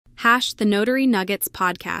The Notary Nuggets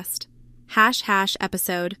Podcast.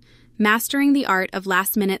 Episode, Mastering the Art of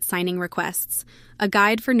Last-Minute Signing Requests, a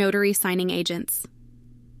guide for notary signing agents.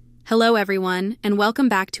 Hello, everyone, and welcome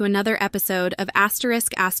back to another episode of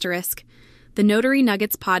The Notary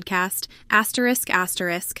Nuggets Podcast,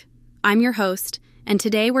 I'm your host, and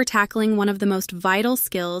today we're tackling one of the most vital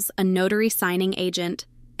skills a notary signing agent,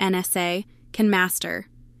 NSA, can master,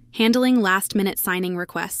 handling last-minute signing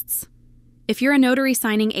requests. If you're a notary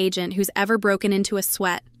signing agent who's ever broken into a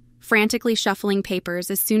sweat, frantically shuffling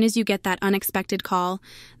papers as soon as you get that unexpected call,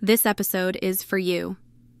 this episode is for you.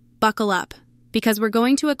 Buckle up, because we're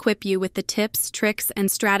going to equip you with the tips, tricks,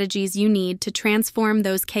 and strategies you need to transform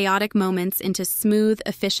those chaotic moments into smooth,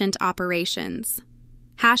 efficient operations.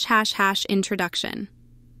 Introduction.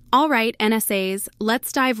 All right, NSAs,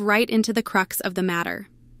 let's dive right into the crux of the matter.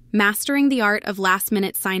 Mastering the art of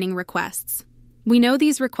last-minute signing requests. We know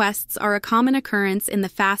these requests are a common occurrence in the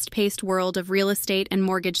fast-paced world of real estate and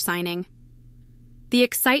mortgage signing. The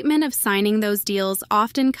excitement of signing those deals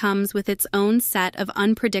often comes with its own set of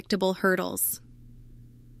unpredictable hurdles.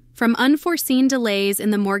 From unforeseen delays in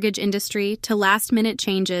the mortgage industry to last-minute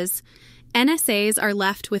changes, NSAs are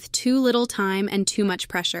left with too little time and too much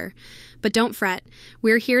pressure. But don't fret,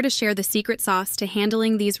 we're here to share the secret sauce to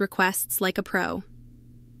handling these requests like a pro.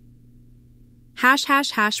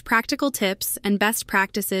 Practical tips and best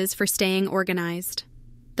practices for staying organized.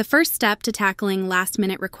 The first step to tackling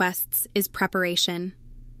last-minute requests is preparation.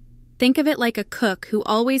 Think of it like a cook who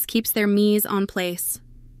always keeps their mise en place,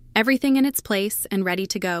 everything in its place and ready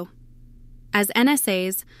to go. As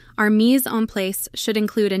NSAs, our mise en place should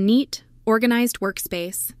include a neat, organized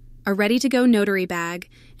workspace, a ready-to-go notary bag,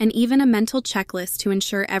 and even a mental checklist to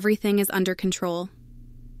ensure everything is under control.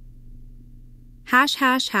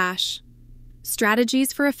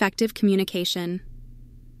 Strategies for effective communication.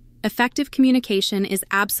 Effective communication is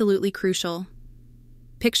absolutely crucial.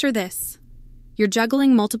 Picture this. You're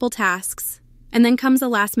juggling multiple tasks, and then comes a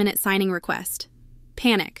last-minute signing request.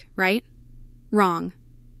 Panic, right? Wrong.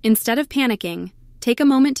 Instead of panicking, take a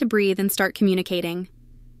moment to breathe and start communicating.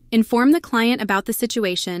 Inform the client about the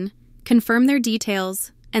situation, confirm their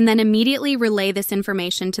details, and then immediately relay this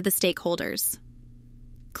information to the stakeholders.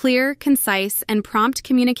 Clear, concise, and prompt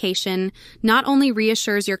communication not only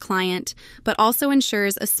reassures your client, but also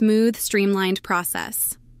ensures a smooth, streamlined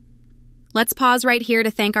process. Let's pause right here to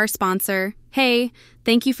thank our sponsor. Hey,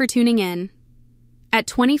 thank you for tuning in. At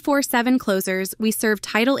 24/7 Closers, we serve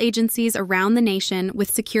title agencies around the nation with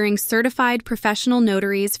securing certified professional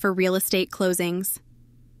notaries for real estate closings.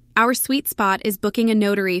 Our sweet spot is booking a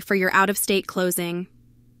notary for your out-of-state closing.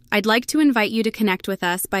 I'd like to invite you to connect with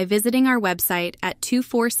us by visiting our website at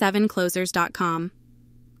 247closers.com.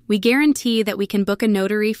 We guarantee that we can book a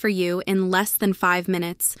notary for you in less than 5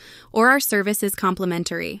 minutes, or our service is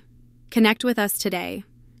complimentary. Connect with us today.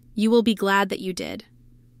 You will be glad that you did.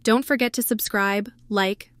 Don't forget to subscribe,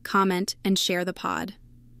 like, comment, and share the pod.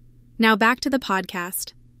 Now back to the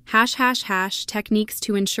podcast. Techniques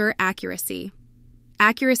to ensure accuracy.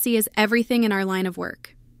 Accuracy is everything in our line of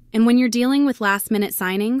work. And when you're dealing with last-minute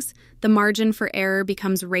signings, the margin for error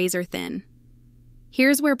becomes razor thin.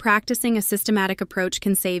 Here's where practicing a systematic approach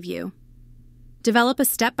can save you. Develop a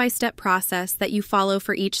step-by-step process that you follow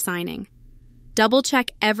for each signing.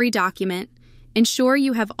 Double-check every document, ensure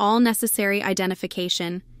you have all necessary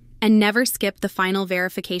identification, and never skip the final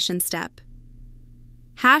verification step.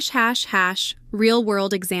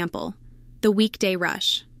 Real-world example, the weekday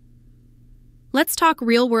rush. Let's talk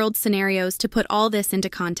real-world scenarios to put all this into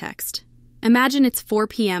context. Imagine it's 4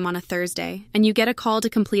 p.m. on a Thursday, and you get a call to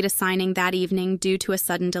complete a signing that evening due to a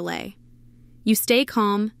sudden delay. You stay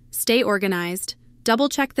calm, stay organized,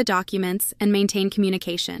 double-check the documents, and maintain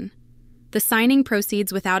communication. The signing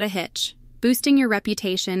proceeds without a hitch, boosting your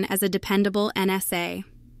reputation as a dependable NSA.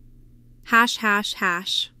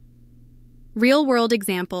 Real-world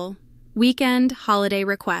example, weekend holiday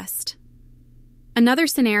request. Another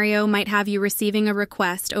scenario might have you receiving a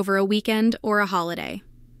request over a weekend or a holiday.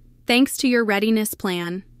 Thanks to your readiness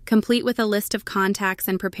plan, complete with a list of contacts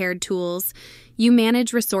and prepared tools, you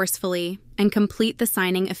manage resourcefully and complete the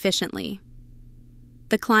signing efficiently.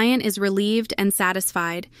 The client is relieved and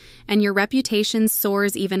satisfied, and your reputation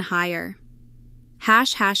soars even higher.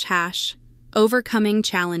 Overcoming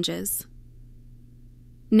challenges.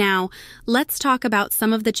 Now, let's talk about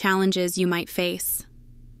some of the challenges you might face.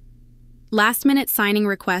 Last-minute signing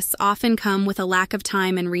requests often come with a lack of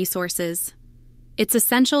time and resources. It's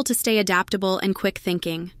essential to stay adaptable and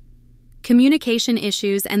quick-thinking. Communication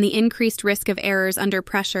issues and the increased risk of errors under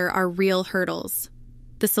pressure are real hurdles.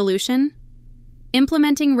 The solution?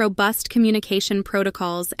 implementing robust communication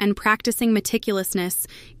protocols and practicing meticulousness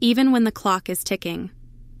even when the clock is ticking.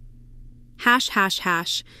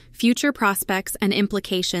 ###, future prospects and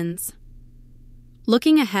implications.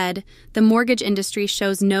 Looking ahead, the mortgage industry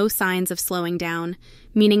shows no signs of slowing down,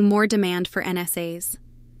 meaning more demand for NSAs.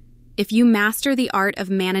 If you master the art of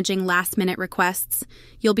managing last-minute requests,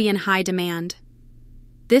 you'll be in high demand.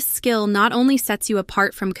 This skill not only sets you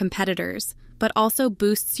apart from competitors, but also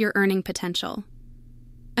boosts your earning potential.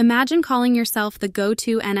 Imagine calling yourself the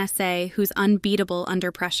go-to NSA who's unbeatable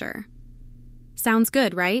under pressure. Sounds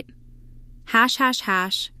good, right?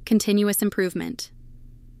 ###, continuous improvement.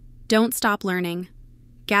 Don't stop learning.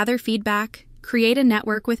 Gather feedback, create a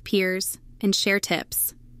network with peers, and share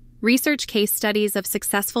tips. Research case studies of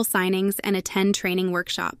successful signings and attend training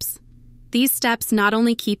workshops. These steps not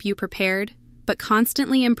only keep you prepared, but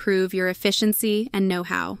constantly improve your efficiency and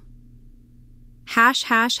know-how.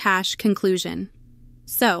 ### conclusion.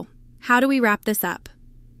 So, how do we wrap this up?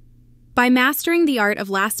 By mastering the art of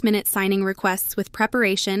last-minute signing requests with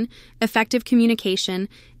preparation, effective communication,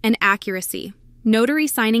 and accuracy, notary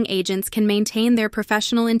signing agents can maintain their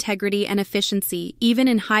professional integrity and efficiency even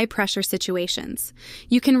in high-pressure situations.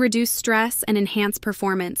 You can reduce stress and enhance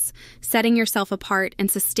performance, setting yourself apart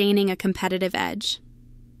and sustaining a competitive edge.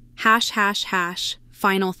 ###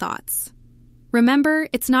 final thoughts. Remember,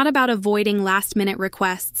 it's not about avoiding last-minute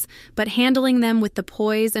requests, but handling them with the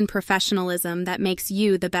poise and professionalism that makes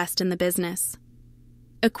you the best in the business.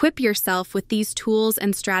 Equip yourself with these tools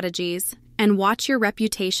and strategies, and watch your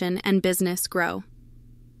reputation and business grow.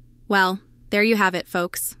 Well, there you have it,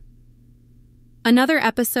 folks. Another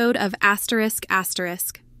episode of ****,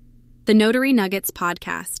 the Notary Nuggets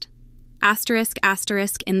Podcast.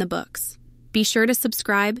 *** in the books. Be sure to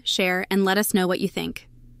subscribe, share, and let us know what you think.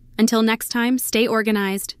 Until next time, stay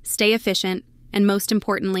organized, stay efficient, and most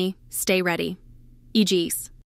importantly, stay ready. EGs.